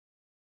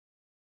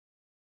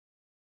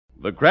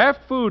The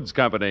Kraft Foods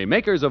Company,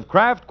 makers of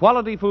Kraft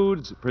Quality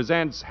Foods,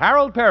 presents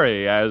Harold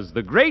Perry as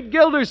the Great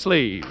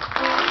Gildersleeve.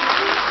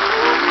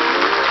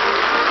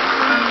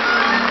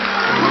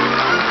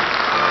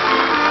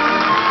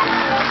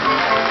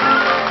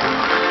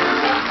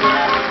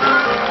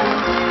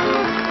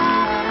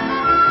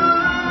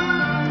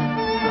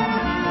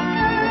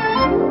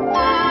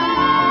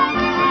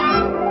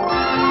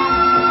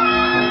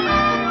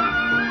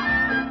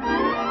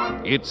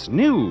 It's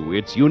new,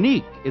 it's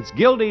unique, it's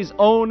Gildy's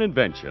own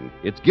invention.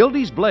 It's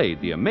Gildy's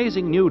Blade, the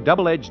amazing new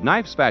double-edged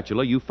knife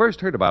spatula you first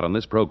heard about on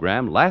this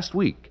program last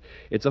week.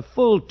 It's a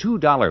full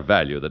 $2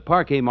 value that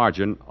Parquet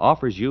Margarine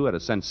offers you at a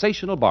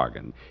sensational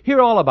bargain.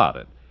 Hear all about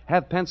it.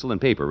 Have pencil and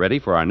paper ready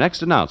for our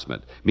next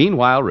announcement.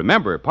 Meanwhile,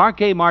 remember,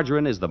 Parquet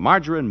Margarine is the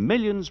margarine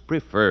millions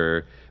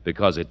prefer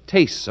because it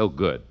tastes so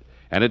good.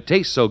 And it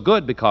tastes so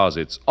good because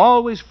it's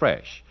always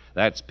fresh.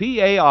 That's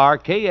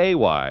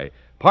Parkay,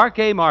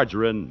 Parquet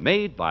Margarine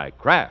made by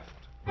Kraft.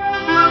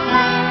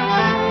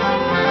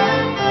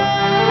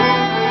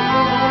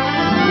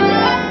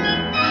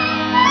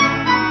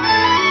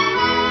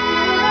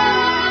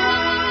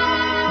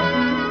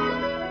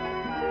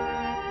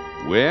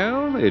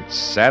 Well, it's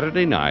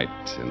Saturday night,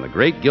 and the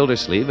great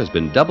Gildersleeve has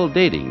been double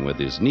dating with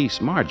his niece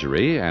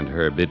Marjorie and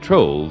her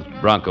betrothed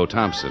Bronco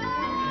Thompson.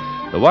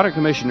 The water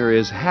commissioner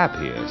is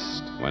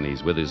happiest when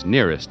he's with his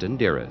nearest and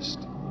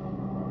dearest.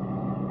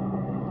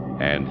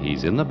 And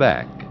he's in the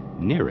back,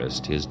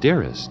 nearest his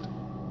dearest.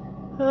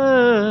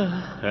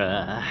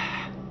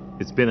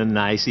 It's been a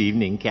nice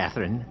evening,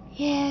 Catherine.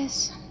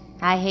 Yes,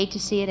 I hate to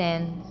see it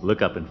end.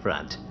 Look up in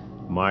front.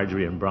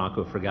 Marjorie and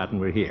Bronco have forgotten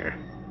we're here.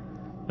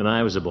 When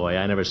I was a boy,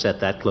 I never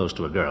sat that close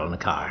to a girl in a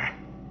car.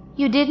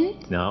 You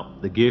didn't? No,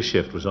 the gear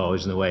shift was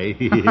always in the way.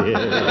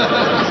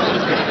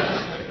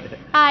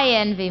 I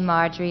envy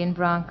Marjorie and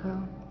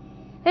Bronco.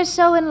 They're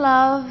so in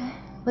love,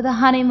 with a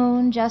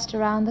honeymoon just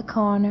around the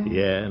corner.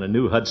 Yeah, and a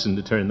new Hudson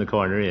to turn the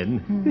corner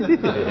in.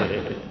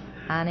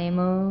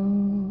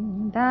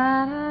 Honeymoon,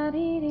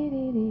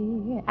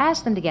 da-da-dee-dee-dee-dee.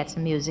 Ask them to get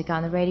some music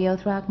on the radio,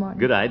 Throckmorton.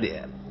 Good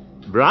idea.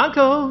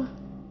 Bronco!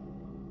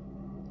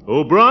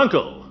 Oh,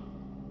 Bronco!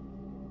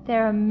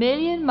 They're a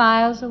million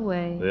miles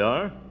away. They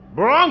are?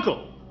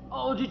 Bronco!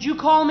 Oh, did you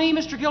call me,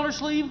 Mr.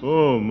 Gildersleeve?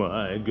 Oh,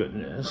 my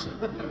goodness.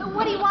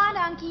 What do you want,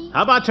 Unky?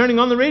 How about turning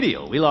on the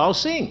radio? We'll all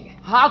sing.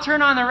 I'll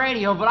turn on the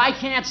radio, but I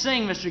can't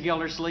sing, Mr.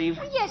 Gildersleeve.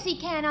 Yes, he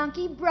can,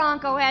 Unky.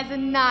 Bronco has a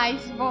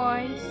nice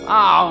voice.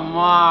 Oh,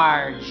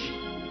 Marge.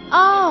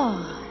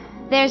 Oh,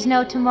 there's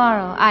no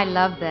tomorrow. I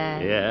love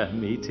that. Yeah,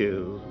 me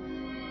too.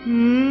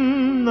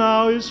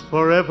 Now is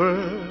forever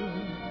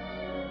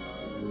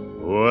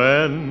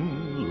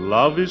when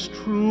love is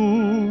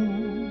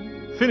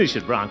true. Finish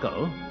it,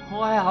 Bronco.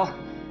 Well,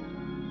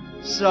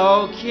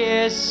 so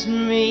kiss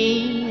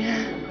me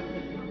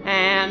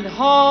and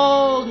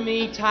hold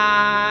me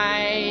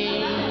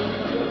tight.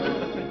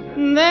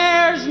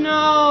 There's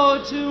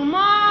no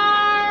tomorrow.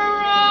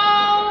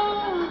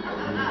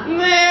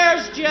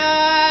 There's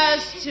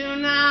just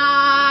tonight.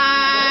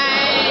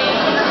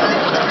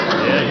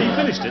 Yeah, he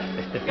finished it.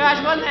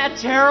 Gosh, wasn't that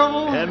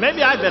terrible?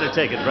 Maybe I'd better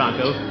take it,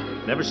 Bronco.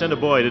 Never send a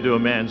boy to do a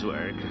man's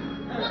work.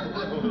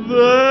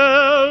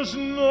 There's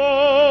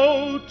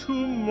no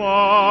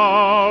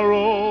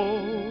tomorrow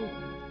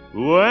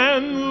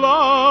when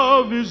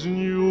love is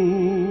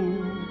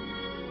new.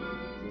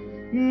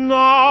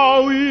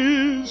 Now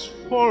is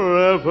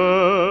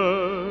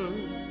forever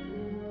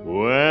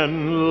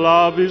when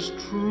love is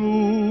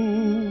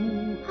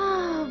true.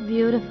 Oh,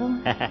 beautiful.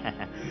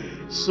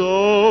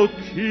 So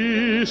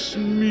kiss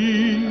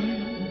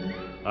me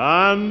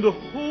and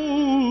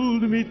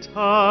hold me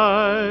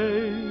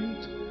tight.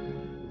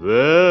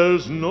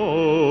 There's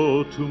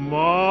no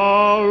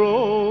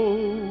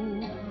tomorrow.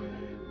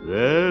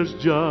 There's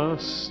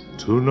just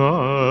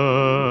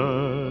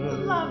tonight.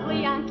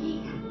 Lovely,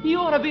 Unky.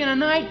 You ought to be in a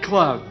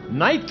nightclub.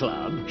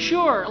 Nightclub?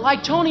 Sure,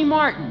 like Tony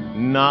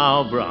Martin.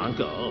 Now,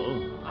 Bronco.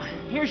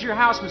 Here's your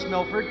house, Miss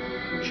Milford.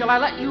 Shall I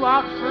let you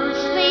out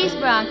first? Please,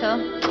 Bronco.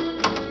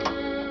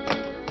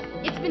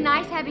 It's been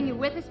nice having you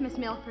with us, Miss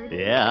Milford.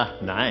 Yeah,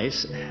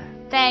 nice.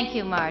 Thank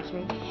you,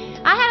 Marjorie.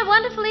 I had a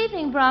wonderful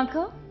evening,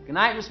 Bronco. Good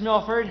night, Miss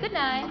Milford. Good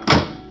night.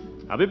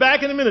 I'll be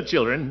back in a minute,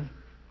 children.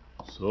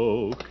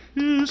 So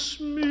kiss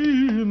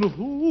me and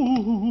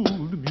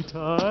hold me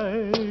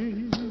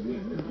tight.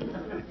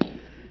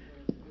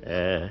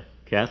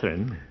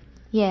 Catherine.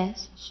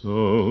 Yes?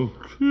 So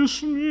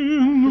kiss me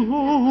and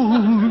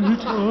hold me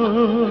tight.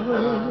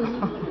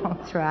 Oh,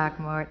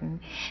 Throckmorton.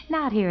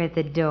 Not here at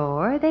the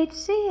door. They'd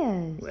see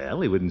us. Well,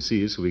 they wouldn't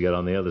see us if we got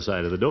on the other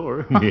side of the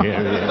door.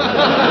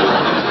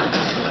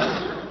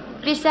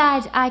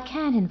 Besides, I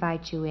can't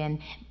invite you in.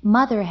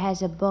 Mother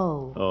has a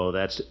beau. Oh,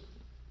 that's...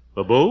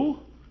 A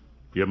beau?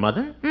 Your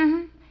mother?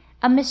 Mm-hmm.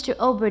 A Mr.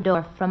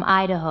 Oberdorf from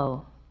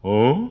Idaho.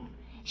 Oh?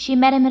 She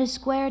met him at a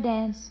square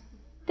dance.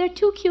 They're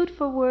too cute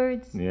for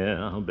words. Yeah,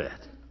 I'll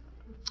bet.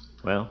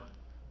 Well,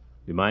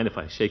 you mind if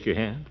I shake your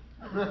hand?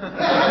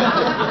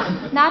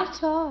 Not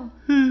at all.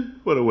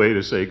 What a way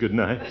to say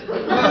goodnight.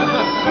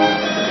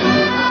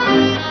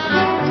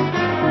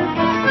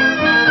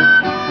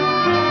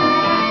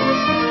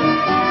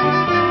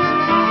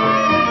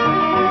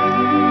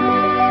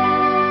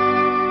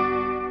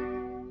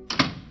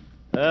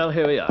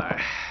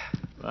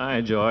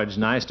 Why, George,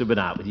 nice to have been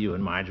out with you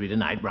and Marjorie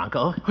tonight,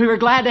 Bronco. We were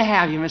glad to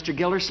have you, Mr.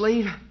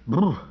 Gildersleeve.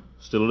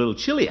 Still a little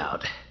chilly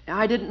out.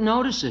 I didn't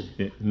notice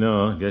it.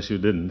 No, I guess you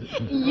didn't.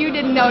 You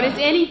didn't notice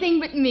anything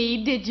but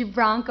me, did you,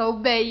 Bronco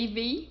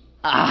baby?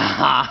 What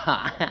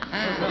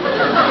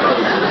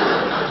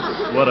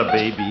a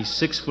baby.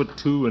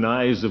 6'2" and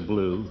eyes of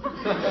blue.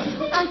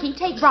 Unky,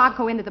 take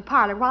Bronco into the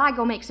parlor while I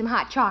go make some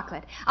hot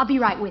chocolate. I'll be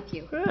right with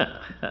you.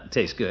 Yeah, that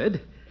tastes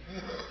good.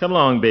 Come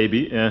along,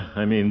 baby.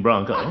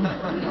 Bronco.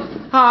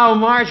 Oh,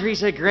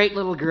 Marjorie's a great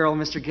little girl,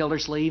 Mr.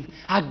 Gildersleeve.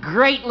 A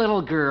great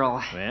little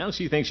girl. Well,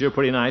 she thinks you're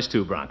pretty nice,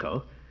 too,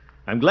 Bronco.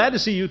 I'm glad to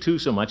see you two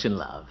so much in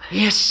love.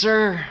 Yes,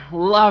 sir.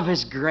 Love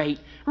is great.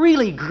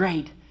 Really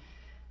great.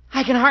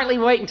 I can hardly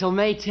wait until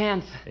May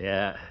 10th.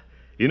 Yeah.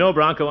 You know,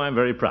 Bronco, I'm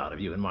very proud of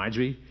you and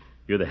Marjorie.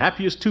 You're the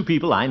happiest two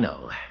people I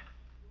know.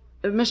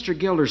 Mr.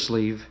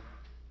 Gildersleeve,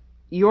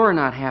 you're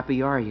not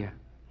happy, are you?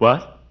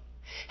 What?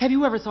 Have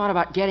you ever thought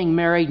about getting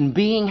married and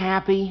being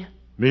happy?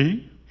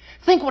 Me?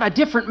 Think what a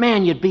different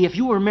man you'd be if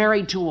you were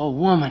married to a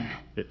woman.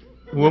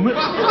 Woman?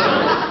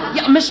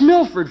 Yeah, Miss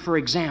Milford, for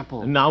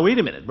example. Now, wait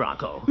a minute,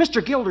 Bronco.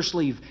 Mr.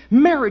 Gildersleeve,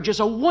 marriage is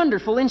a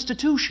wonderful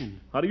institution.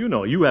 How do you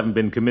know? You haven't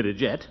been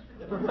committed yet.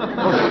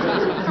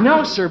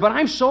 No, sir, but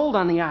I'm sold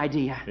on the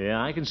idea.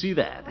 Yeah, I can see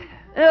that.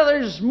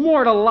 There's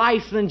more to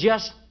life than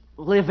just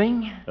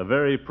living. A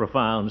very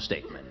profound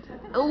statement.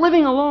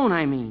 Living alone,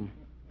 I mean.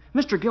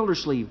 Mr.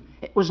 Gildersleeve,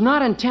 it was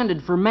not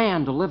intended for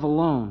man to live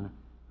alone.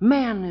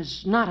 Man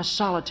is not a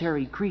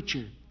solitary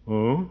creature.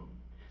 Oh?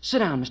 Sit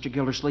down, Mr.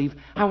 Gildersleeve.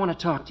 I want to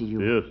talk to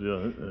you. Yes.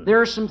 There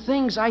are some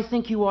things I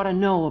think you ought to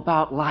know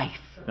about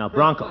life. Now,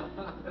 Bronco,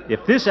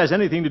 if this has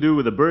anything to do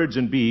with the birds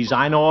and bees,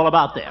 I know all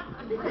about them.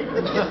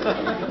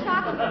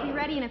 Chocolate will be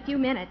ready in a few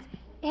minutes.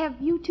 Have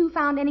you two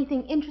found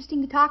anything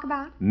interesting to talk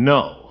about?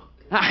 No.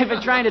 I've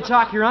been trying to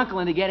talk your uncle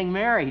into getting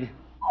married.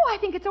 Oh, I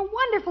think it's a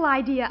wonderful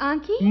idea,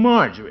 Unky.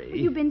 Marjorie.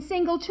 You've been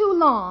single too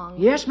long.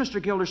 Yes,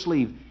 Mr.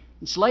 Gildersleeve.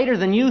 It's later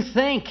than you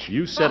think.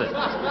 You said it.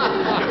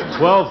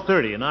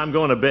 12:30, and I'm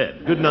going to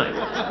bed. Good night.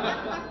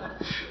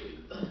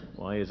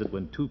 Why is it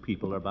when two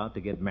people are about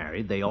to get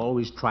married, they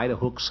always try to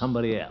hook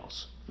somebody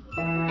else?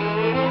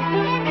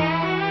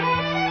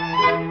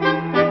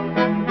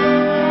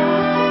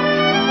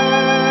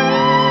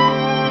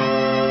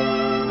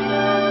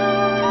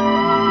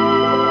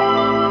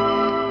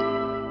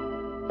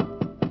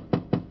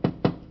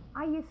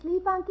 Are you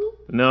asleep, Unky?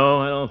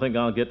 No, I don't think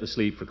I'll get to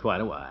sleep for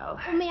quite a while.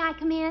 Oh, may I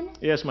come in?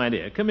 Yes, my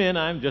dear. Come in.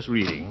 I'm just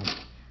reading.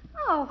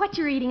 Oh, what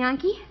you reading,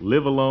 Unky?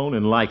 Live alone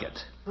and like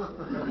it.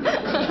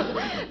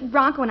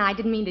 Bronco and I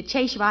didn't mean to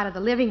chase you out of the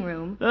living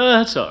room.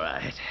 That's all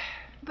right.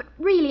 But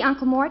really,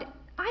 Uncle Mort,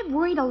 I've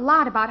worried a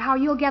lot about how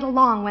you'll get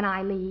along when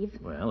I leave.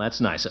 Well,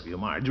 that's nice of you,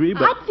 Marjorie,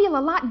 but... I'd feel a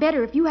lot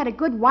better if you had a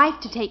good wife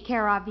to take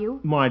care of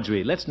you.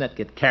 Marjorie, let's not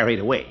get carried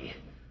away.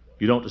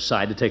 You don't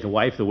decide to take a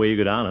wife the way you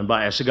go down and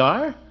buy a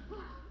cigar.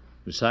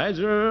 Besides,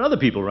 there are other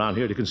people around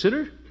here to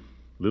consider.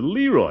 Little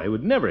Leroy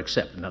would never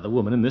accept another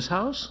woman in this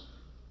house.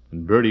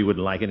 And Bertie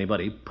wouldn't like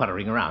anybody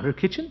puttering around her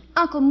kitchen.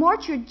 Uncle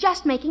Mort, you're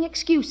just making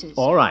excuses.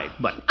 All right,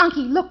 but...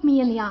 Unky, look me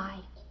in the eye.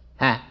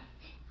 Huh?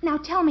 Now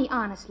tell me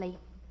honestly,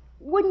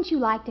 wouldn't you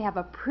like to have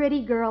a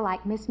pretty girl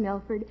like Miss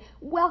Milford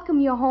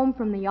welcome you home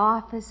from the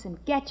office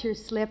and get your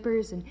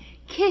slippers and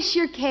kiss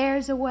your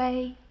cares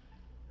away?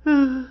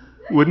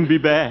 Wouldn't be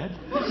bad.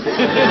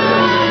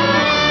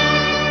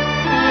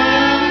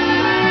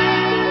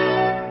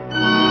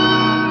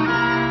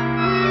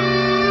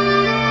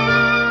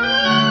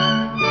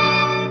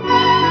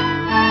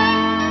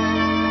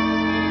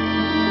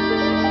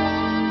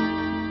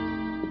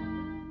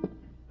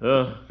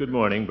 Good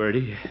morning,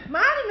 Bertie.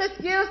 Morning, Miss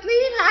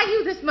Gildersleeve. How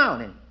you this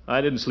morning? I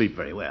didn't sleep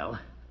very well.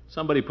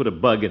 Somebody put a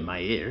bug in my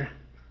ear.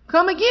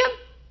 Come again?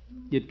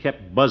 It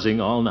kept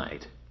buzzing all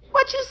night.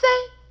 What you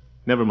say?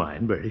 Never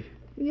mind, Bertie.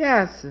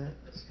 Yes, sir.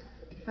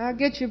 I'll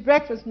get you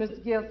breakfast,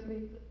 Mr.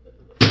 Gildersleeve.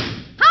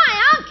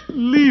 Hi, Unc!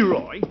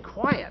 Leroy,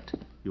 quiet.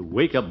 You'll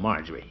wake up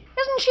Marjorie.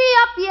 Isn't she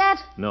up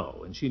yet?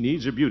 No, and she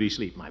needs her beauty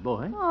sleep, my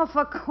boy. Oh,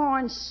 for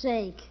corn's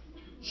sake.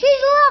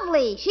 She's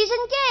lovely. She's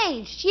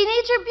engaged. She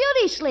needs her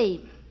beauty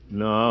sleep.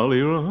 No,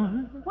 Leroy.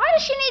 Why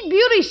does she need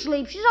beauty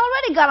sleep? She's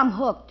already got 'em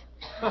hooked.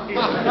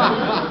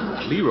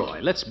 Leroy,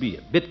 let's be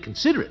a bit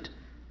considerate.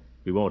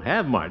 We won't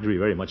have Marjorie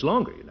very much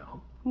longer, you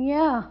know.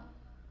 Yeah.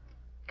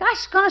 Gosh,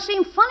 it's gonna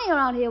seem funny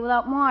around here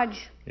without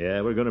Marge.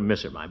 Yeah, we're going to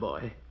miss her, my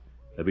boy.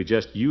 It'll be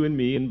just you and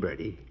me and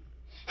Bertie.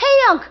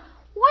 Hey, Unc,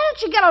 why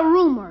don't you get a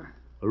roomer?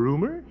 A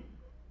rumor?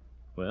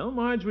 Well,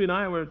 Marjorie and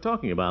I were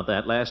talking about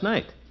that last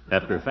night,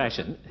 after a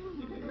fashion.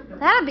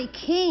 That'd be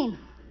keen.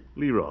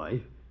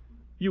 Leroy,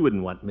 you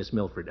wouldn't want Miss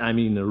Milford, a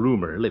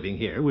rumor, living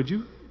here, would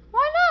you?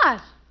 Why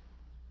not?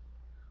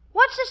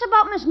 What's this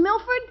about Miss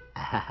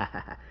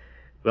Milford?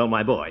 Well,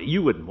 my boy,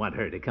 you wouldn't want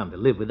her to come to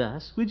live with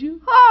us, would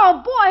you?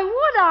 Oh, boy,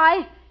 would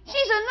I?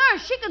 She's a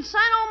nurse. She could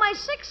sign all my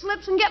sick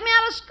slips and get me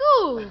out of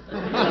school.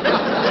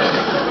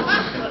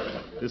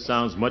 This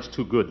sounds much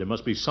too good. There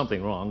must be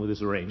something wrong with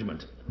this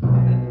arrangement.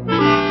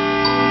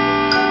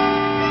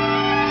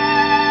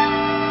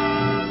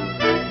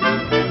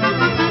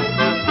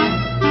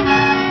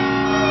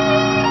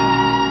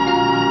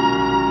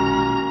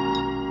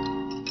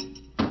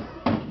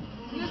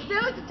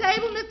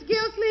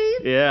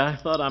 Yeah, I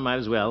thought I might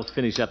as well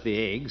finish up the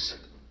eggs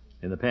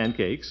and the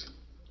pancakes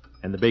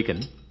and the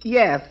bacon.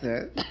 Yes,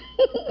 sir.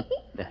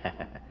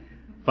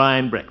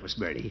 Fine breakfast,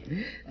 Bertie.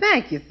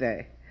 Thank you,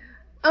 sir.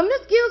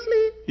 Miss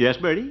Gilsleeve, Yes,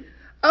 Bertie?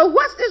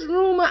 what's this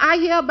rumor I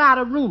hear about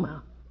a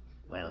rumor?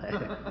 Well,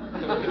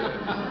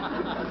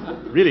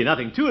 really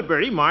nothing to it,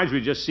 Bertie.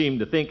 Marjorie just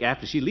seemed to think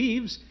after she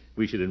leaves,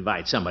 we should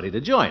invite somebody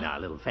to join our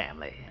little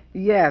family.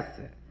 Yes,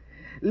 sir.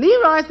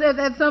 Leroy says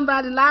that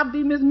somebody liable to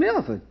be Miss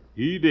Milford.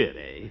 He did,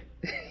 eh?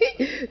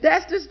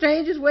 That's the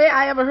strangest way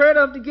I ever heard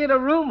of to get a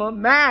rumor.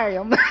 Marry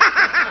him.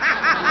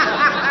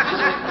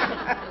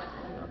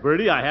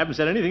 Bertie, I haven't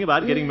said anything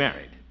about getting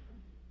married.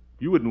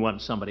 You wouldn't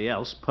want somebody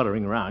else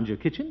puttering around your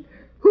kitchen.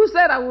 Who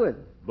said I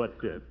wouldn't? But,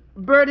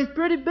 Bertie's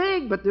pretty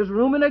big, but there's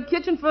room in her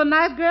kitchen for a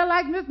nice girl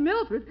like Miss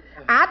Milford.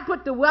 I'd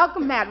put the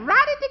welcome mat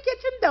right at the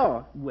kitchen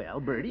door.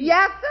 well, Bertie.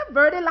 Yes, sir.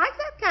 Bertie likes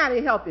that kind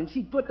of helping.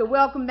 She'd put the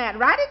welcome mat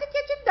right at the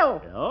kitchen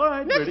door. All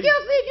right, Miss Bertie.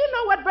 Gilsleeve, you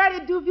know what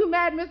Bertie'd do if you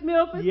married Miss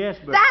Milford? Yes,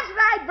 Bertie. That's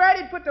right,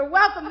 Bertie. Put the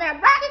welcome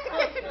mat right at the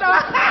kitchen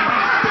door.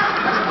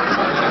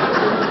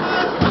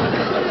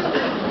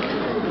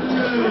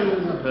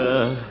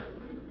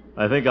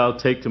 I think I'll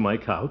take to my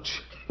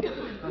couch.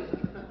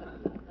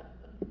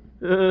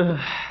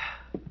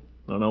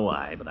 Don't know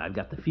why, but I've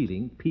got the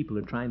feeling people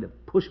are trying to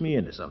push me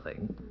into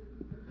something.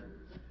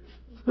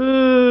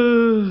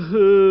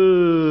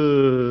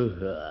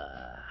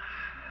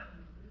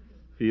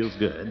 Feels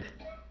good.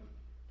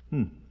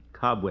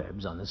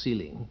 Cobwebs on the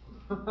ceiling.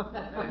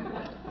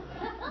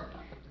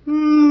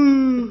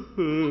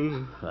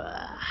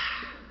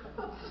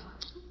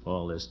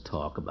 All this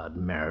talk about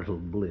marital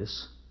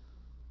bliss.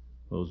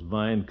 Those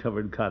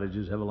vine-covered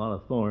cottages have a lot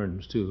of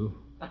thorns, too.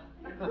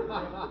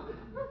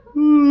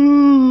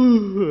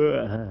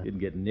 Didn't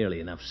get nearly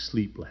enough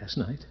sleep last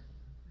night.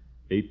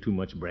 Ate too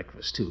much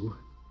breakfast, too.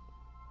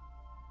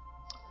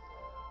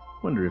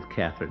 Wonder if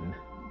Catherine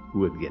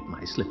would get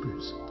my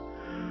slippers.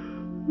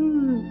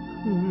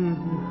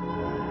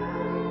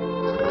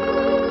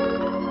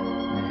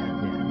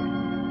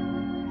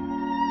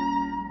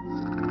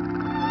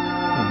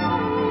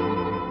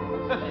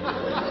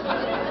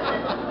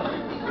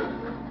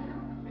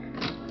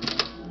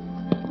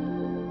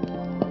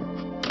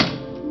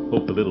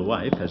 Hope the little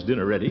wife has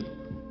dinner ready.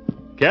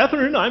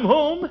 Catherine, I'm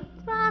home.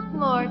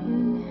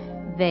 Throckmorton,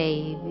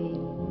 baby.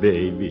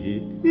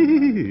 Baby.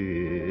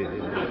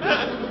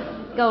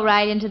 Go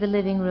right into the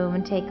living room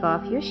and take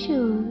off your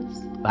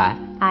shoes. What?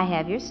 I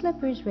have your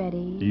slippers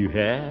ready. You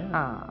have?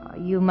 Oh,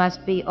 you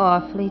must be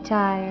awfully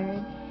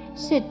tired.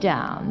 Sit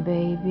down,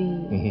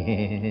 baby.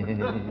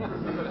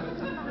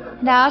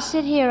 And I'll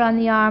sit here on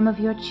the arm of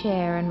your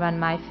chair and run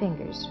my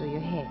fingers through your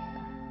hair.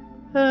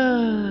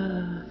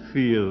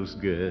 Feels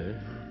good.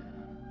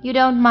 You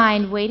don't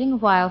mind waiting a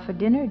while for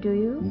dinner, do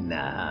you?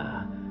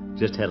 Nah,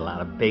 just had a lot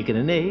of bacon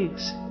and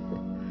eggs.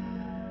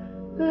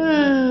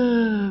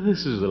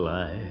 This is the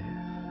life.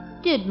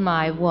 Did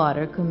my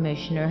water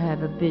commissioner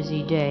have a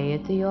busy day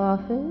at the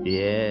office?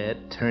 Yeah,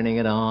 turning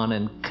it on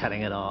and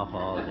cutting it off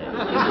all day.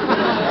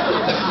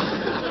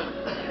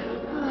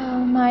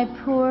 Oh, my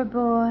poor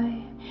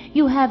boy.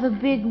 You have a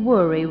big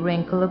worry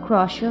wrinkle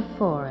across your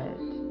forehead.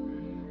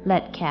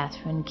 Let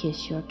Catherine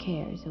kiss your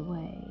cares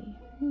away.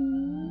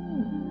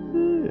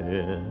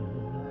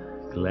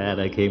 Glad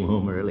I came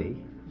home early.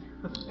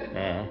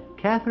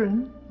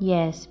 Catherine?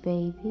 Yes,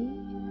 baby?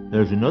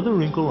 There's another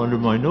wrinkle under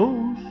my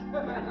nose.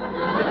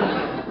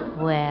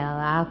 Well,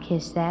 I'll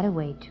kiss that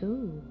away,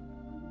 too.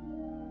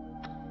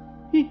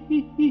 Zeke.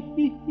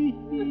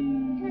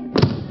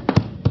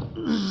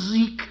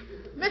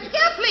 Miss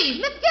Gilsleeve!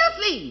 Miss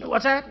Gilsleeve!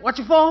 What's that? What's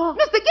it for?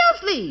 Mr.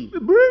 Gilsleeve!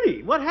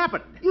 Bertie, what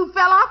happened? You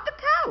fell off the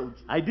couch.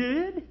 I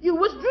did? You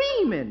was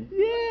dreaming.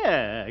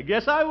 Yeah, I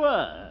guess I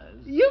was.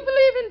 You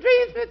believe in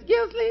dreams, Miss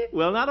Gilsleeve?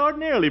 Well, not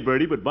ordinarily,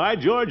 Bertie, but by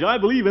George, I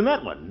believe in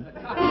that one.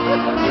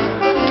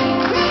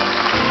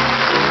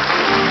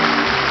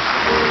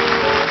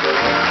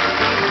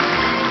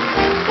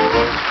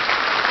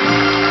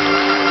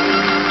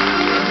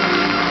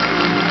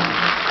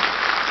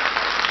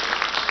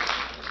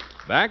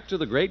 Back to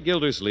the great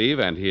Gildersleeve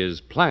and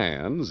his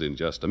plans in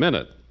just a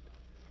minute.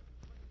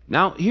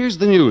 Now, here's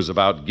the news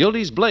about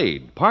Gildy's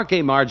Blade,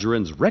 Parquet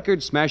Margarine's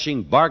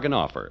record-smashing bargain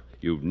offer.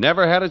 You've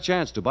never had a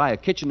chance to buy a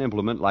kitchen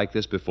implement like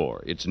this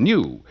before. It's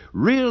new,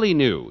 really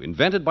new,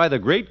 invented by the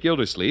great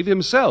Gildersleeve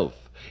himself.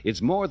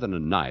 It's more than a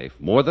knife,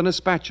 more than a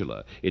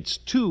spatula. It's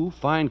two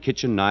fine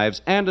kitchen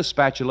knives and a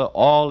spatula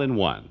all in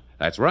one.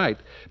 That's right.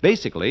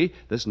 Basically,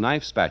 this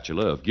knife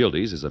spatula of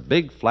Gildy's is a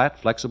big, flat,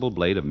 flexible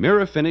blade of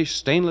mirror-finished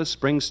stainless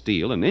spring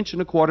steel, 1.25 inches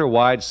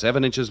wide,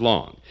 7 inches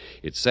long.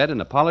 It's set in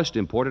a polished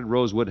imported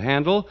rosewood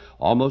handle,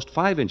 almost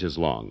 5 inches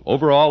long.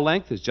 Overall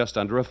length is just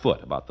under a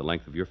foot, about the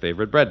length of your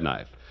favorite bread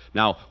knife.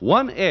 Now,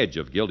 one edge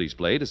of Gildy's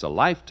blade is a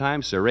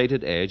lifetime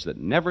serrated edge that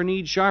never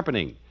needs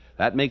sharpening.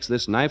 That makes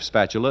this knife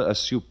spatula a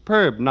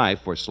superb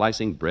knife for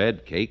slicing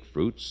bread, cake,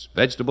 fruits,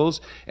 vegetables,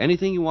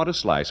 anything you want to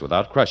slice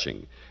without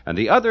crushing. And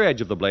the other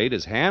edge of the blade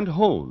is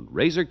hand-honed,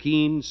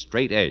 razor-keen,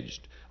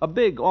 straight-edged. A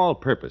big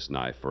all-purpose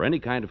knife for any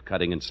kind of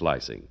cutting and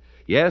slicing.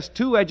 Yes,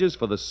 2 edges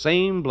for the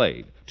same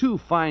blade. 2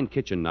 fine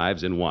kitchen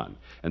knives in one.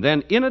 And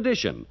then, in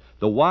addition,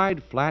 the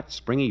wide, flat,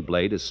 springy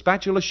blade is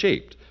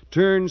spatula-shaped.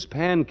 Turns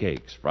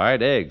pancakes,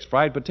 fried eggs,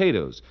 fried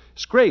potatoes,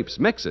 scrapes,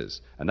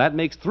 mixes, and that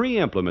makes 3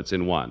 implements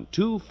in one.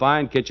 2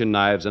 fine kitchen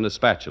knives and a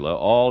spatula,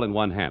 all in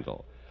one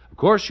handle. Of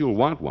course, you'll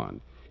want one.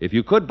 If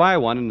you could buy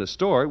one in the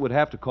store, it would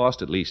have to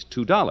cost at least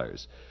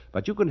 $2.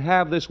 But you can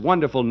have this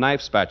wonderful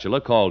knife spatula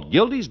called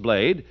Gildy's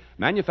Blade,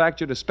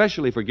 manufactured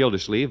especially for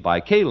Gildersleeve by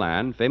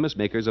K-Lan, famous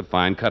makers of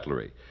fine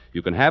cutlery.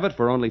 You can have it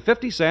for only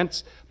 50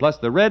 cents, plus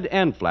the red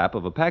end flap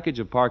of a package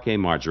of parquet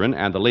margarine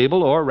and the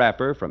label or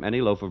wrapper from any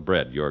loaf of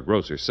bread your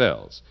grocer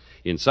sells.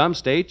 In some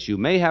states, you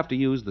may have to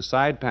use the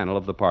side panel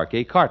of the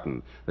parquet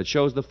carton that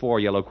shows the 4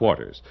 yellow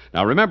quarters.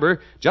 Now remember,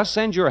 just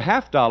send your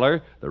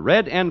 $50, the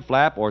red end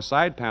flap or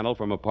side panel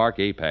from a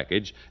parquet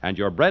package, and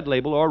your bread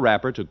label or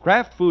wrapper to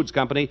Kraft Foods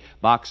Company,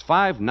 Box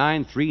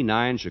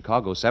 5939,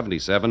 Chicago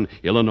 77,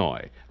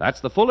 Illinois.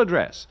 That's the full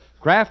address.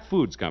 Kraft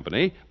Foods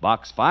Company,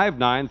 Box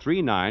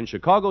 5939,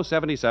 Chicago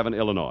 77,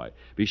 Illinois.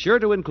 Be sure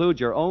to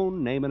include your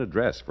own name and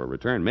address for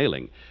return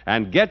mailing,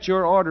 and get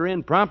your order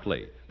in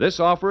promptly. This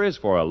offer is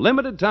for a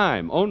limited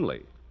time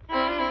only.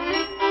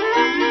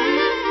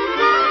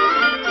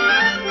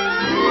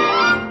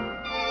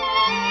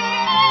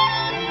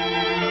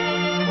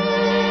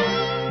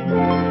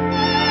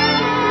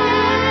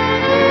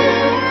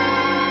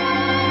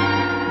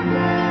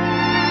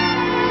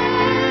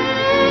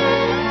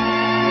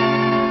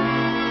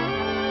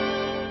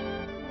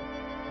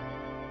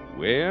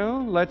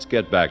 Well, let's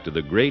get back to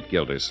the great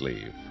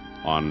Gildersleeve.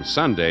 On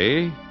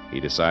Sunday, he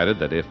decided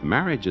that if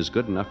marriage is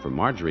good enough for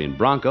Marjorie and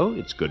Bronco,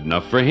 it's good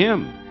enough for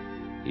him.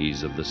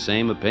 He's of the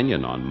same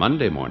opinion on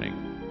Monday morning.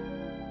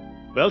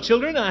 Well,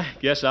 children, I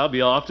guess I'll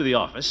be off to the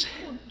office.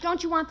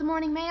 Don't you want the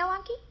morning mail,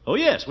 Unky? Oh,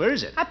 yes, where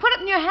is it? I put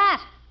it in your hat.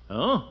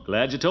 Oh,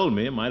 glad you told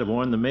me. I might have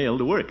worn the mail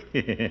to work.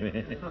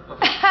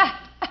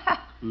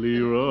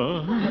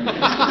 Leroy.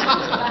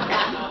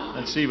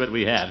 Let's see what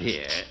we have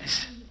here.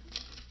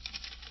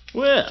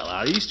 Well,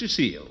 our Easter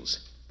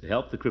seals to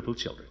help the crippled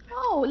children.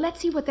 Oh, let's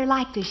see what they're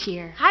like this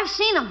year. I've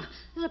seen them.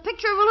 There's a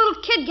picture of a little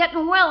kid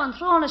getting well and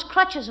throwing his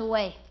crutches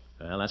away.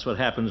 Well, that's what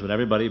happens when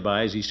everybody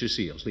buys Easter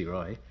seals,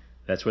 Leroy.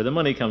 That's where the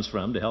money comes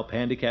from to help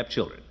handicapped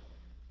children.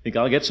 Think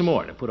I'll get some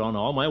more to put on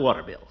all my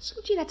water bills.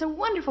 Oh, gee, that's a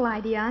wonderful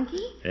idea, Unky.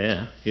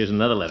 Yeah, here's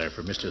another letter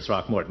from Mr.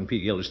 Throckmorton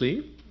P.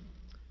 Gildersleeve.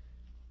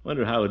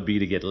 Wonder how it'd be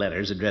to get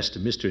letters addressed to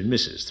Mr. and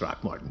Mrs.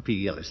 Throckmorton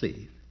P.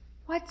 Gildersleeve.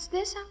 What's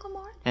this, Uncle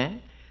Mort? Huh?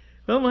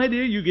 Well, my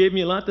dear, you gave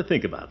me a lot to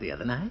think about the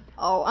other night.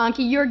 Oh,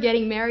 Unky, your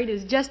getting married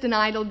is just an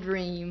idle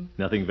dream.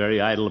 Nothing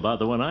very idle about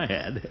the one I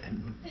had.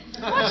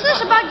 What's this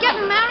about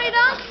getting married,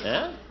 Unc?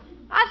 Yeah?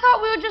 I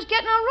thought we were just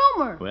getting a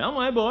rumor. Well,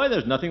 my boy,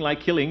 there's nothing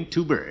like killing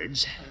 2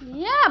 birds.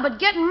 Yeah, but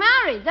getting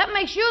married, that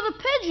makes you the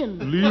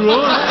pigeon.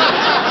 Leroy!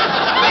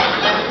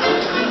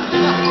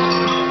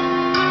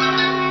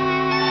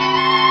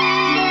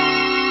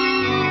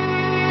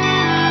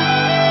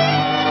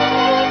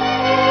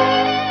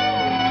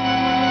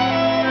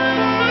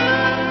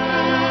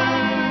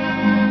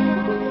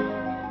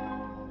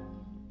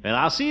 Well,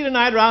 I'll see you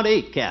tonight around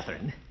 8,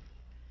 Catherine.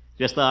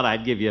 Just thought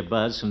I'd give you a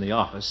buzz from the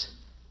office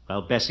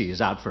while Bessie is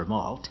out for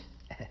malt.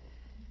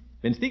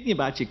 Been thinking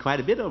about you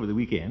quite a bit over the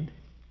weekend.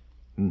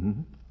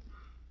 Mm-hmm.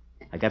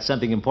 I got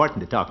something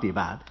important to talk to you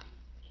about.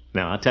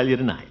 Now, I'll tell you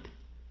tonight.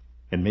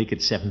 And make it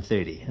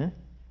 7:30, huh?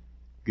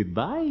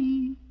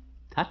 Goodbye.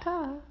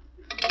 Ta-ta.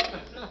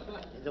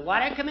 Is the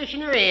water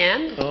commissioner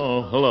in?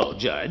 Oh, hello,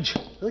 Judge.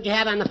 Who'd you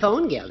have on the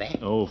phone, Gildy?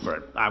 Oh,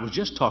 I was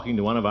just talking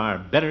to one of our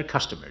better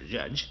customers,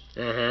 Judge.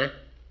 Uh-huh.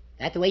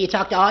 That the way you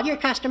talk to all your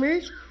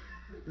customers?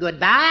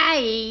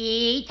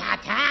 Goodbye.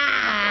 Ta-ta.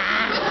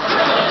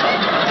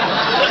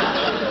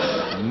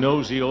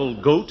 Nosy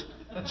old goat.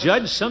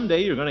 Judge,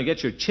 someday you're going to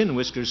get your chin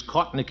whiskers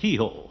caught in a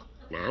keyhole.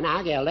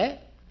 Now, Gildy.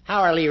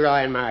 How are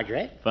Leroy and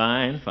Marjorie?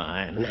 Fine.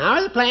 And how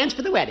are the plans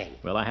for the wedding?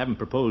 Well, I haven't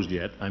proposed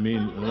yet. I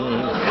mean...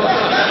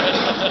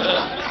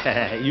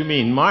 you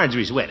mean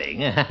Marjorie's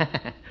wedding.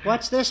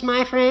 What's this,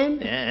 my friend?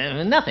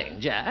 Nothing,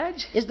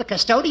 Judge. Is the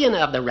custodian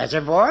of the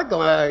reservoir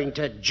going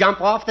to jump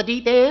off the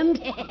deep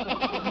end?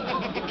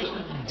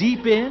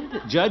 Deep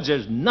end? Judge,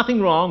 there's nothing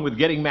wrong with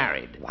getting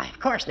married. Why, of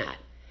course not.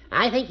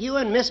 I think you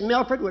and Miss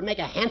Milford would make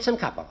a handsome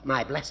couple.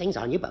 My blessings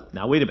on you both.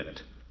 Now, wait a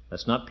minute.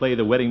 Let's not play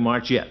the wedding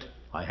march yet.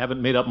 I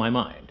haven't made up my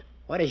mind.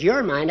 What does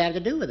your mind have to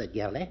do with it,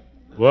 Gildy?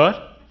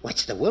 What?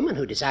 What's the woman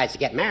who decides to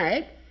get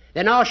married?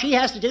 Then all she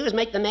has to do is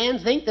make the man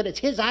think that it's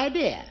his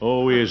idea.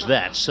 Oh, is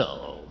that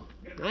so?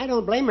 I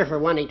don't blame her for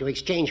wanting to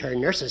exchange her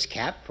nurse's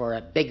cap for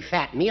a big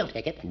fat meal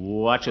ticket.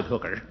 Watch it,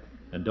 Hooker.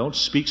 And don't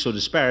speak so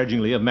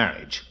disparagingly of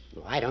marriage.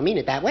 Well, I don't mean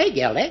it that way,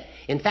 Gildy.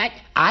 In fact,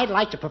 I'd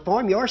like to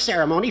perform your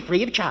ceremony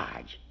free of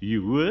charge.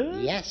 You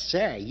would? Yes,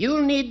 sir.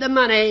 You'll need the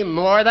money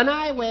more than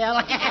I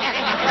will.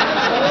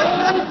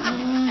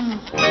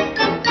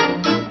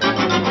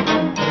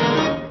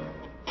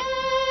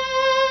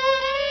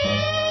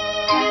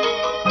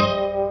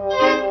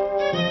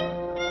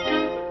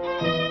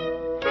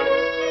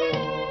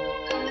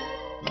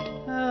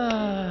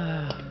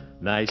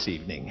 Nice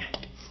evening.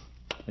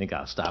 I think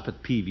I'll stop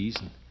at Peavy's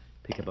and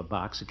pick up a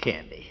box of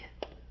candy.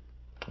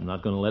 I'm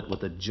not going to let what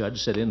the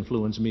judge said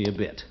influence me a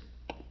bit.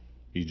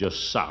 He's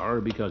just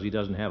sour because he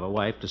doesn't have a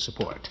wife to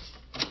support.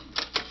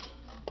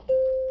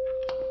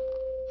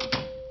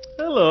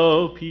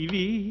 Hello,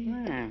 Peavy.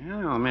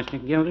 Hello,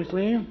 Mr.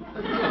 Gildersleeve.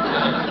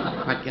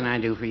 What can I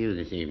do for you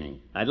this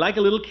evening? I'd like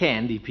a little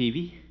candy,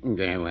 Peavy.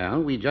 Very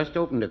well. We just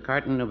opened a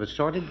carton of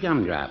assorted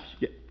gumdrops.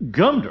 Yeah,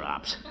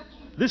 gumdrops?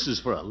 This is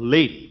for a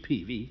lady,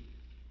 Peavy.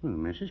 Well,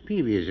 Mrs.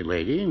 Peavy is a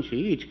lady, and she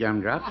eats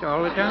gumdrops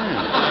all the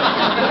time.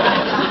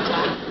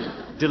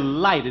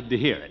 Delighted to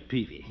hear it,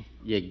 Peavy.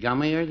 The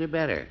gummier, the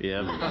better.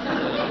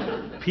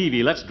 Yeah.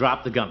 Peavy, let's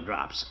drop the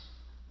gumdrops.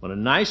 Want a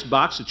nice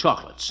box of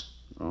chocolates.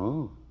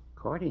 Oh,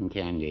 courting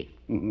candy.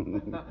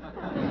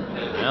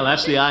 Well,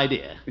 that's the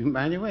idea.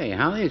 By the way,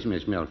 how is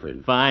Miss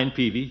Milford? Fine,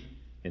 Peavy.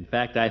 In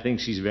fact, I think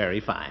she's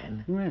very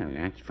fine. Well,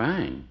 that's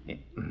fine.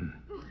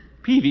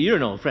 Peavy, you're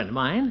an old friend of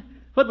mine.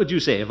 What would you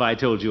say if I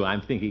told you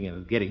I'm thinking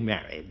of getting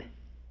married?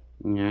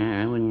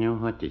 I wouldn't know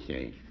what to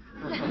say.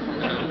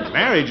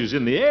 Marriage is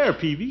in the air,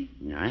 Peavy.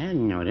 I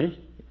hadn't noticed.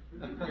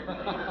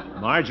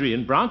 Marjorie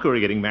and Bronco are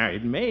getting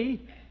married in May.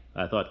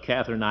 I thought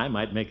Catherine and I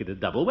might make it a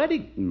double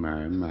wedding.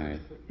 My.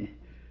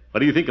 What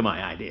do you think of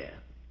my idea?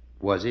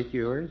 Was it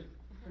yours?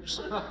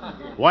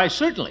 Why,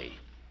 certainly.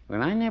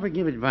 Well, I never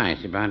give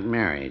advice about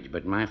marriage,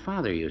 but my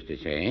father used to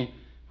say,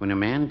 when a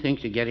man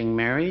thinks of getting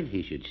married,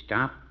 he should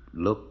stop,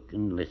 look,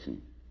 and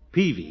listen.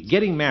 Peavy,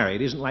 getting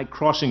married isn't like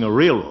crossing a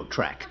railroad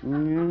track. I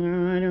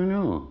don't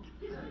know.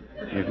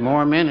 If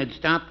more men had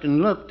stopped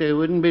and looked, they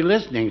wouldn't be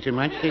listening so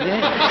much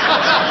today.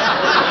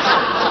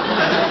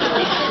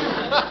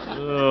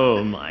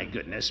 Oh, my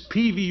goodness.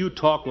 Peavy, you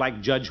talk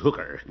like Judge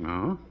Hooker.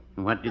 Oh?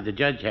 What did the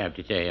judge have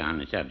to say on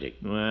the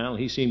subject? Well,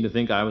 he seemed to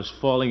think I was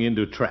falling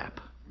into a trap.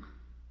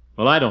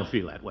 Well, I don't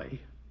feel that way.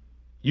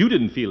 You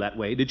didn't feel that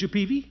way, did you,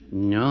 Peavy?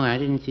 No, I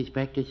didn't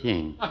suspect a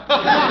thing.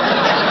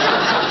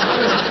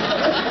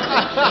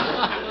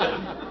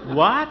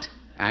 What?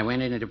 I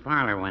went into the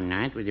parlor one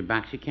night with a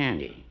box of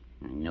candy.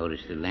 I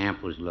noticed the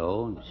lamp was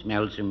low and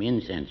smelled some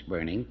incense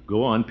burning.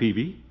 Go on,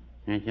 Peavy.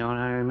 That's all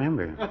I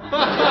remember.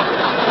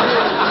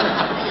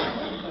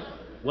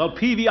 Well,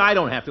 Peavy, I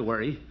don't have to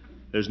worry.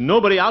 There's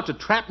nobody out to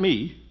trap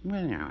me.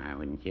 Well, no, I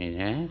wouldn't say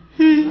that.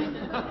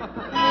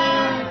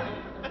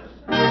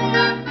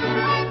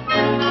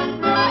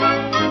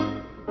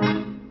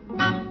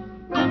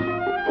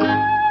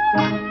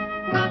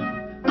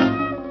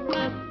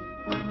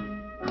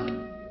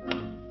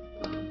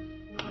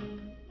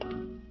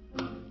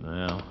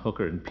 Well,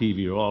 Hooker and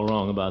Peavy are all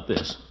wrong about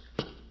this.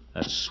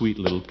 That sweet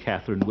little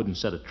Catherine wouldn't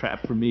set a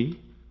trap for me.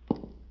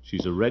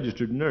 She's a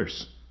registered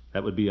nurse.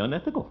 That would be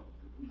unethical.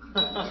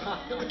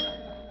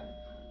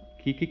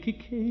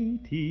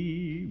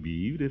 Katie,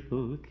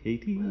 beautiful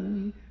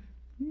Katie.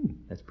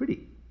 That's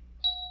pretty.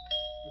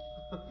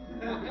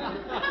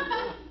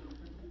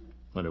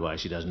 Wonder why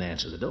she doesn't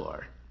answer the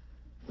door.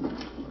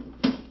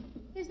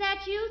 Is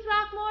that you,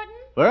 Throckmorton?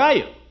 Where are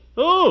you?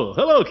 Oh,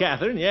 hello,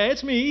 Catherine. Yeah,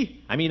 it's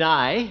me. I.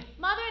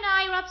 Mother and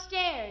I are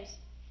upstairs.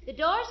 The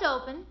door's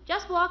open.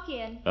 Just walk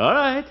in. All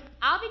right.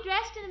 I'll be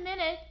dressed in a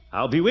minute.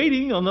 I'll be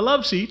waiting on the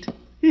love seat.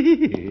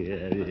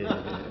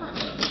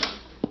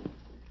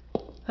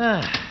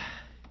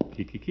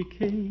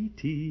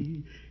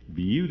 Katie,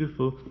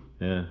 beautiful.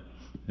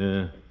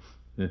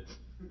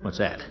 What's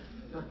that?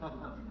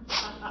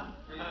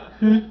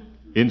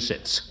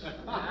 Incense.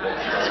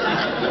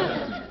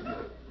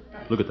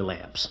 Look at the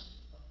lamps.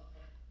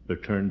 They're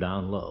turned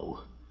down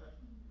low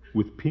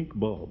with pink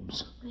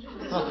bulbs.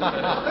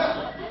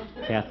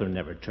 Catherine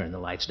never turned the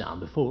lights down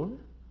before.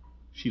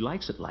 She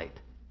likes it light,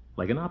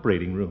 like an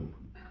operating room.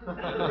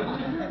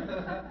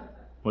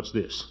 What's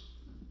this?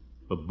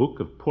 A book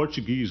of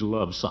Portuguese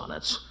love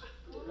sonnets.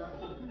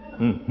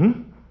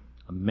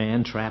 A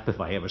man trap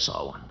if I ever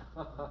saw one.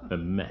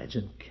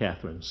 Imagine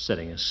Catherine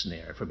setting a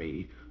snare for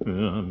me.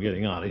 I'm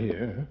getting out of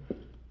here.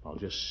 I'll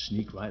just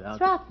sneak right out.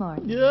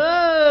 Throckmorton.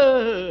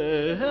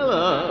 Yeah,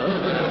 hello,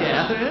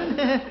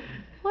 Catherine.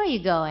 Where are you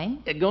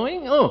going?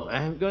 Going? Oh,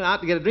 I'm going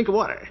out to get a drink of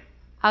water.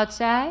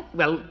 Outside?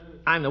 Well,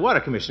 I'm the water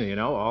commissioner, you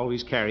know.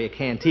 Always carry a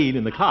canteen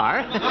in the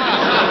car.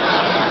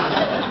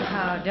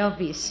 Oh, don't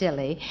be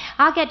silly.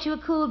 I'll get you a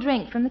cool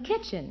drink from the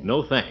kitchen.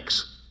 No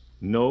thanks.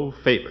 No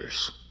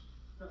favors.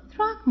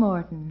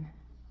 Throckmorton,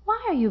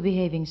 why are you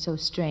behaving so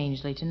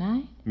strangely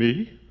tonight?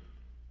 Me?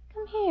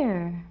 Come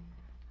here.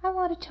 I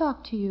want to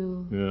talk to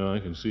you. Yeah, I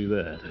can see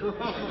that.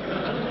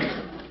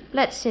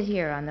 Let's sit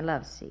here on the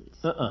love seat.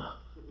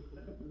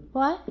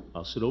 What?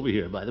 I'll sit over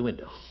here by the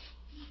window.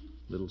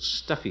 A little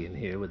stuffy in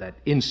here with that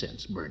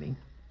incense burning.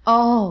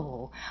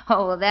 Oh,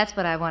 well, that's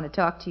what I want to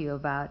talk to you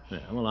about.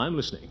 Yeah, well, I'm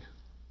listening.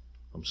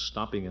 I'm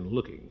stopping and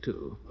looking,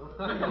 too.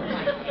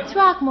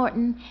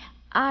 Throckmorton,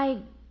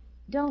 I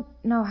don't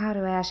know how to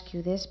ask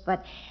you this,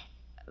 but,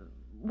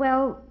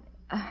 well,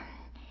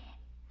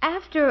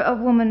 after a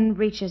woman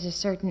reaches a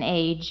certain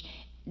age,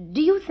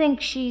 do you think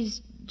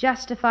she's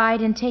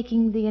justified in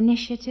taking the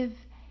initiative?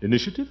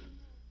 Initiative?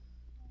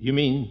 You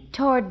mean?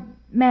 Toward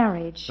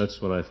marriage. That's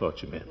what I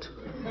thought you meant.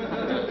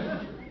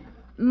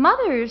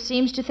 Mother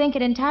seems to think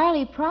it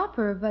entirely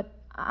proper, but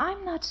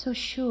I'm not so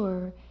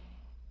sure.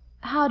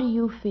 How do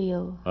you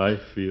feel? I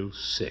feel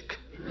sick.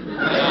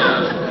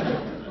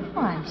 Oh,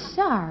 I'm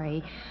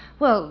sorry.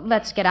 Well,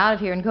 let's get out of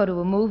here and go to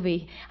a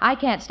movie. I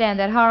can't stand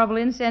that horrible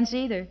incense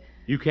either.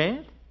 You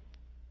can't?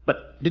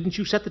 But didn't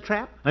you set the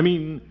trap? I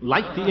mean,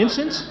 light the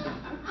incense?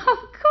 Of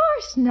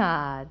course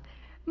not.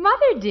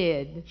 Mother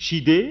did.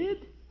 She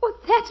did? Well,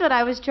 that's what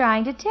I was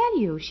trying to tell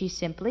you. She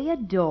simply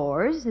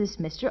adores this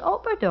Mr.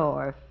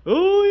 Oberdorf.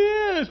 Oh,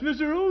 yes,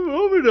 Mr.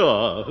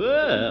 Oberdorf.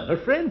 Her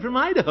friend from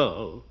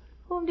Idaho.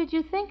 Whom did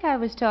you think I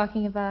was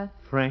talking about?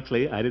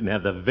 Frankly, I didn't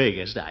have the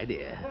vaguest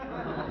idea.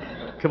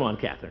 Come on,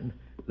 Catherine.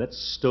 Let's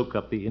stoke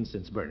up the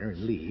incense burner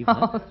and leave.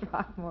 Oh,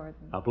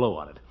 Throckmorton. I'll blow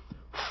on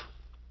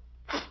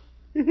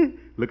it.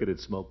 Look at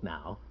it smoke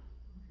now.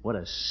 What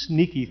a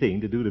sneaky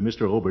thing to do to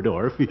Mr.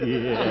 Oberdorf.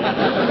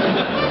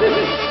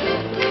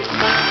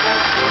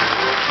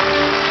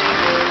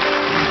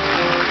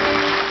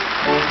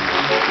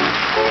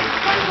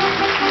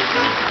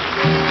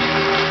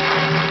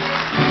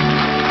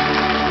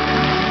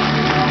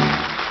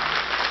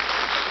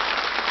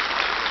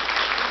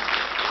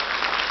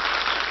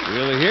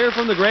 We'll hear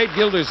from the great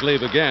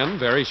Gildersleeve again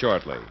very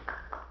shortly.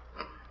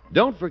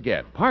 Don't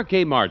forget,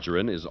 Parquet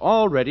Margarine is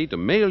all ready to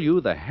mail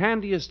you the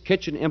handiest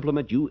kitchen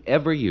implement you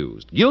ever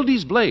used.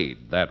 Gildy's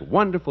Blade, that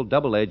wonderful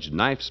double-edged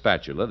knife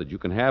spatula that you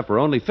can have for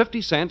only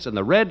 50 cents in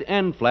the red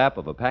end flap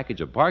of a package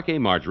of Parquet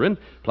Margarine,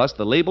 plus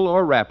the label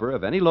or wrapper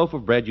of any loaf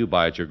of bread you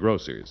buy at your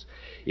grocer's.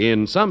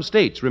 In some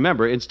states,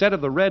 remember, instead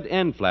of the red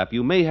end flap,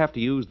 you may have to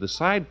use the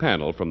side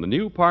panel from the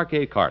new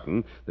Parquet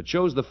carton that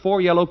shows the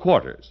 4 yellow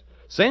quarters.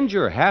 Send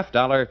your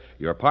 $50,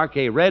 your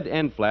Parquet red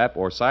end flap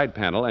or side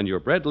panel, and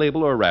your bread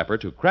label or wrapper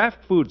to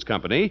Kraft Foods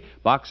Company,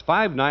 Box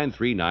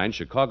 5939,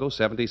 Chicago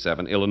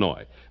 77,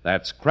 Illinois.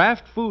 That's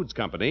Kraft Foods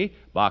Company,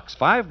 Box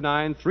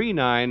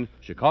 5939,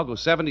 Chicago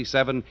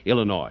 77,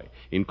 Illinois.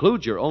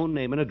 Include your own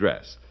name and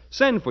address.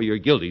 Send for your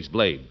Gildy's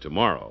Blade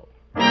tomorrow.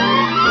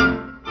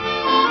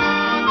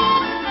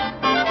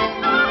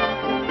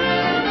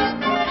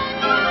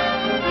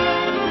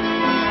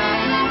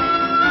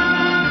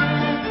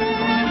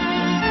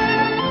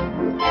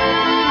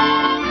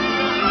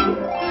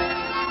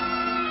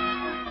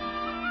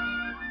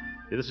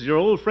 This is your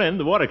old friend,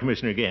 the Water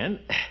Commissioner, again.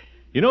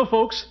 You know,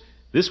 folks,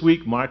 this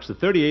week marks the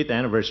 38th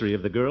anniversary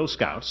of the Girl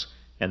Scouts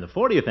and the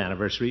 40th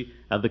anniversary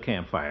of the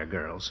Campfire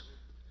Girls.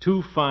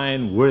 2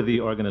 fine, worthy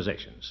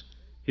organizations.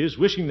 Here's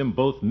wishing them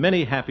both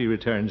many happy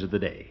returns of the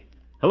day.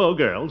 Hello,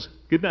 girls.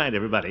 Good night,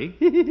 everybody.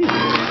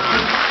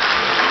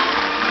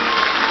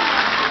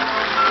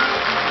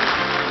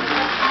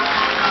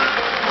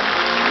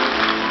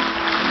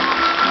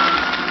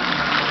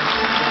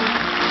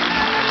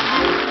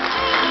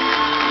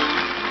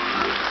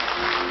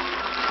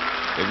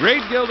 The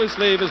Great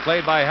Gildersleeve is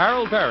played by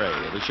Harold Perry.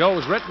 The show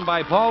was written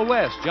by Paul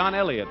West, John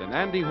Elliott, and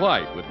Andy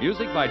White, with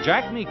music by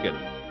Jack Meakin.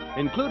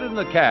 Included in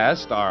the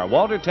cast are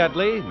Walter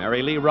Tetley,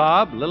 Mary Lee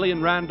Robb,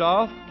 Lillian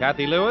Randolph,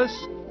 Kathy Lewis,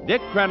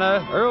 Dick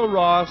Crenna, Earl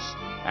Ross,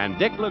 and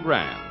Dick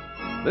LeGrand.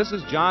 This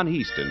is John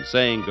Heaston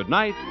saying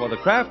goodnight for the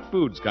Kraft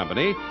Foods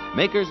Company,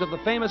 makers of the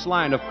famous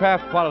line of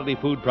Kraft quality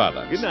food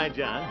products. Good night,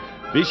 John.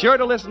 Be sure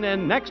to listen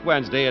in next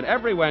Wednesday and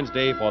every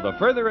Wednesday for the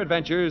further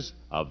adventures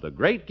of the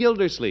Great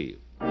Gildersleeve.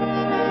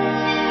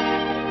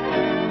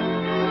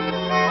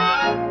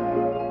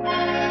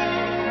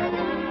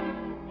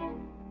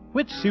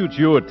 Which suits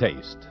your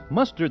taste?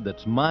 Mustard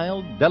that's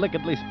mild,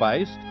 delicately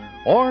spiced,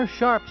 or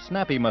sharp,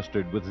 snappy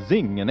mustard with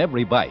zing in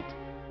every bite?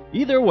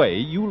 Either way,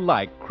 you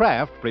like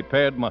Kraft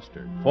prepared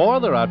mustard, for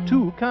there are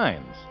 2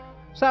 kinds.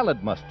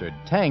 Salad mustard,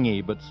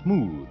 tangy but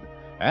smooth,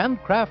 and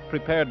Kraft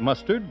prepared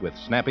mustard with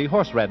snappy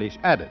horseradish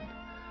added.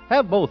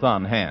 Have both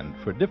on hand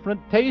for different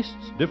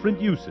tastes,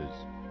 different uses.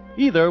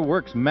 Either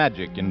works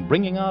magic in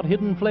bringing out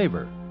hidden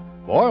flavor.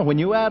 For when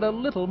you add a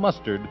little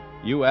mustard,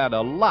 you add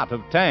a lot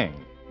of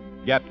tang.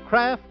 Get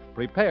Kraft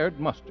prepared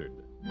mustard.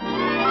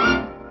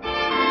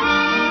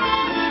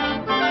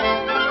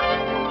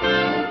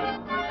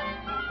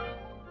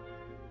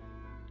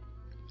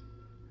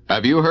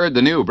 Have you heard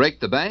the new Break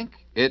the Bank?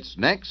 It's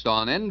next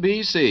on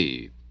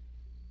NBC.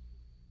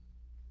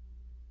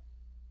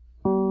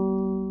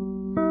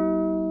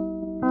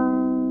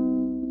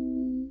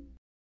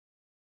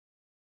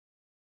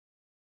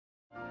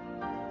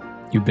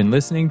 You've been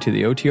listening to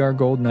the OTR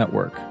Gold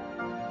Network.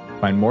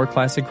 Find more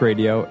classic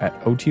radio at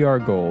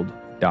otrgold.com.